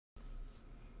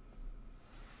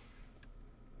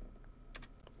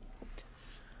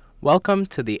Welcome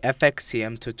to the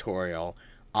FXCM tutorial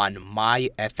on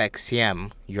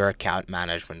MyFXCM, your account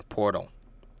management portal.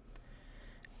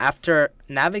 After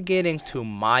navigating to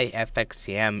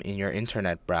MyFXCM in your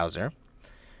internet browser,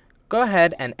 go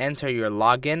ahead and enter your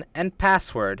login and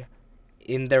password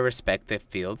in the respective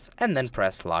fields and then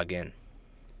press Login.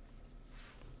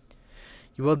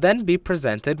 You will then be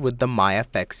presented with the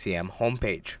MyFXCM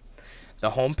homepage.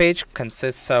 The homepage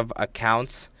consists of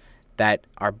accounts that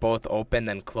are both open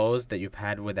and closed that you've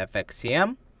had with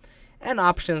FXCM, and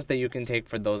options that you can take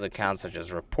for those accounts such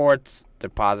as reports,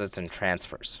 deposits, and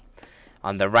transfers.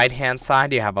 On the right-hand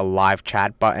side, you have a live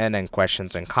chat button and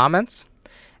questions and comments,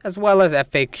 as well as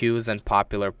FAQs and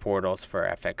popular portals for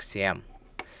FXCM.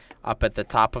 Up at the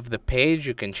top of the page,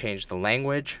 you can change the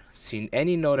language, see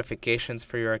any notifications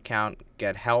for your account,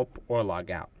 get help, or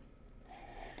log out.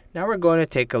 Now we're going to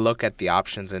take a look at the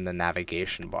options in the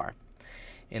navigation bar.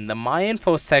 In the My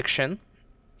Info section,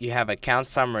 you have Account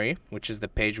Summary, which is the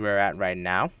page we're at right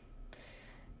now.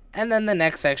 And then the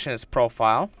next section is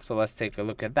Profile, so let's take a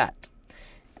look at that.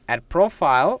 At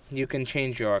Profile, you can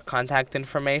change your contact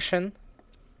information,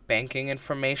 banking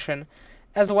information,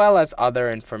 as well as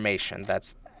other information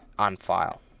that's on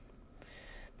file.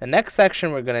 The next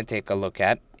section we're going to take a look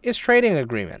at is Trading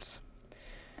Agreements.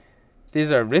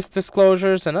 These are risk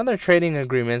disclosures and other trading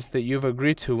agreements that you've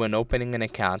agreed to when opening an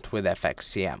account with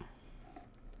FXCM.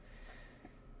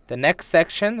 The next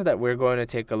section that we're going to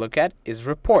take a look at is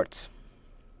Reports.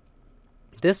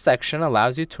 This section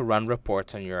allows you to run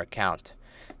reports on your account.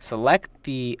 Select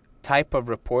the type of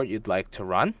report you'd like to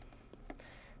run.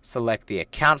 Select the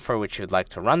account for which you'd like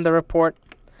to run the report.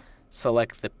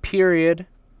 Select the period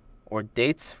or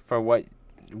dates for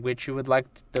which you would like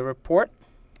the report.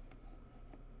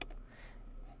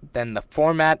 Then the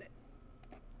format,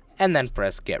 and then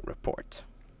press Get Report.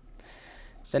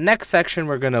 The next section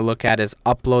we're going to look at is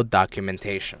Upload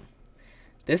Documentation.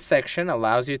 This section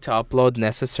allows you to upload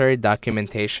necessary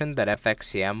documentation that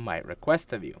FXCM might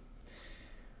request of you.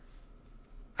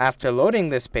 After loading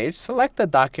this page, select the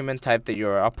document type that you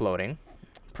are uploading,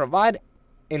 provide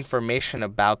information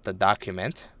about the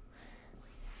document,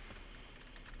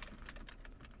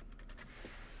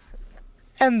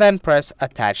 and then press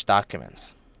Attach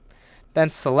Documents. Then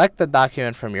select the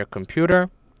document from your computer,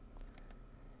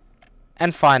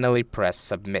 and finally press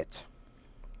Submit.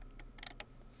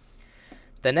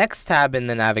 The next tab in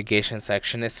the navigation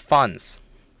section is Funds.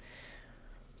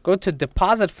 Go to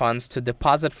Deposit Funds to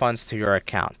deposit funds to your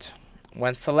account.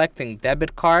 When selecting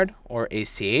Debit Card or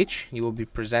ACH, you will be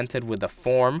presented with a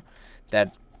form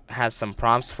that has some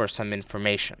prompts for some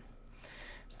information.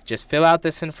 Just fill out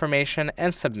this information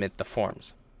and submit the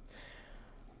forms.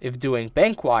 If doing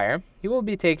bank wire, you will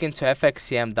be taken to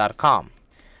FXCM.com.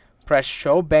 Press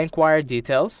Show Bank Wire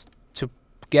Details to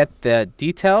get the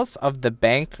details of the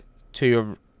bank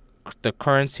to the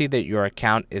currency that your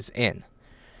account is in.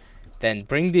 Then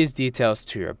bring these details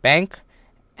to your bank,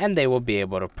 and they will be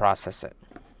able to process it.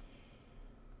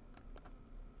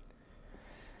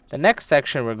 The next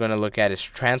section we're going to look at is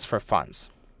Transfer Funds.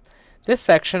 This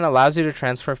section allows you to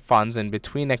transfer funds in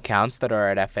between accounts that are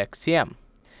at FXCM.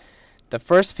 The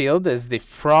first field is the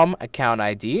From Account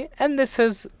ID, and this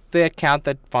is the account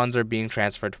that funds are being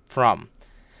transferred from.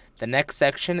 The next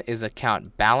section is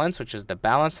Account Balance, which is the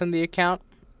balance in the account,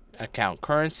 account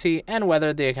currency, and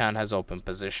whether the account has open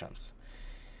positions.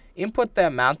 Input the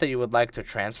amount that you would like to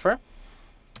transfer,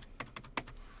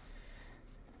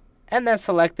 and then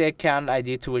select the account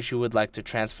ID to which you would like to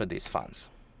transfer these funds.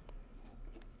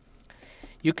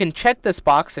 You can check this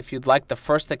box if you'd like the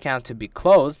first account to be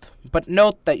closed, but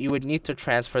note that you would need to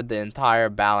transfer the entire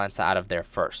balance out of there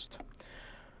first.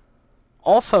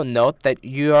 Also note that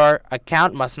your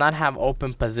account must not have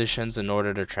open positions in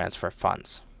order to transfer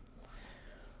funds.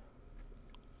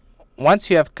 Once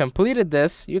you have completed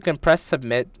this, you can press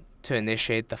Submit to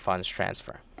initiate the funds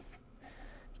transfer.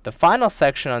 The final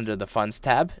section under the Funds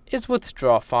tab is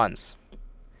Withdraw Funds.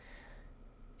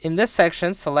 In this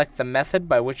section, select the method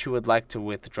by which you would like to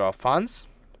withdraw funds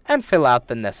and fill out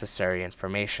the necessary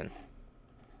information.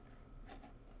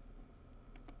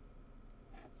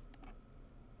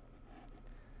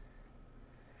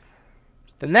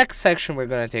 The next section we're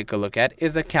going to take a look at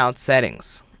is Account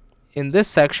Settings. In this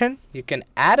section, you can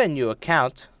add a new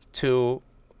account to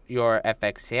your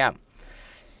FXCM.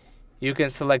 You can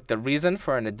select the reason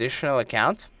for an additional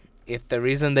account. If the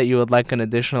reason that you would like an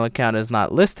additional account is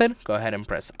not listed, go ahead and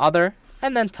press Other,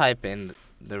 and then type in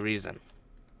the reason.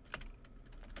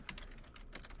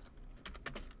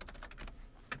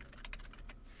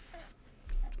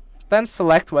 Then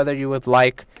select whether you would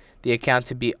like the account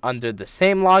to be under the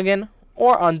same login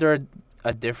or under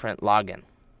a different login.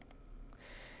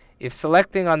 If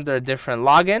selecting under a different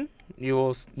login, you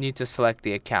will need to select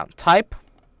the account type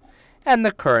and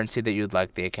the currency that you'd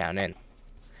like the account in.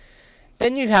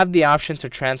 Then you'd have the option to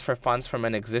transfer funds from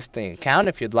an existing account.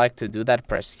 If you'd like to do that,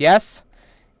 press yes,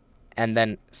 and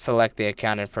then select the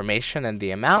account information and the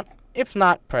amount. If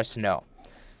not, press no,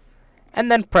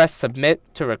 and then press submit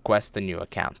to request the new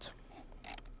account.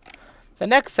 The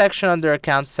next section under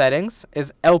account settings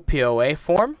is LPOA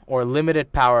form, or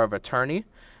limited power of attorney,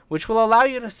 which will allow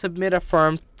you to submit a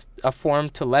form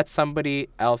to let somebody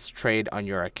else trade on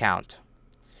your account.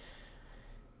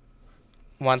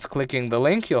 Once clicking the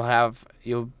link,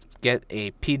 you'll get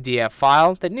a PDF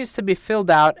file that needs to be filled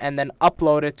out and then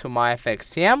uploaded to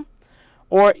MyFXCM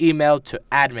or emailed to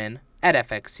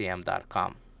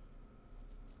admin@fxcm.com.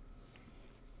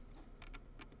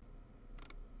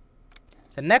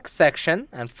 The next section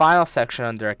and final section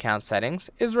under account settings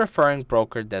is referring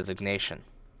broker designation.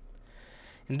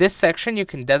 In this section, you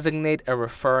can designate a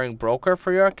referring broker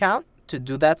for your account. To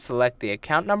do that, select the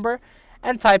account number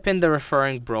and type in the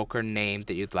referring broker name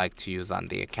that you'd like to use on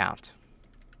the account.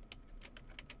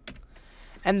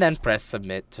 And then press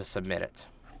submit to submit it.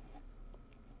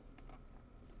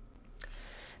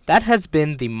 That has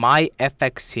been the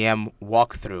MyFXCM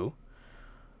walkthrough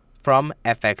from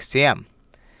FXCM.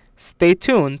 Stay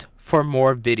tuned for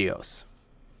more videos.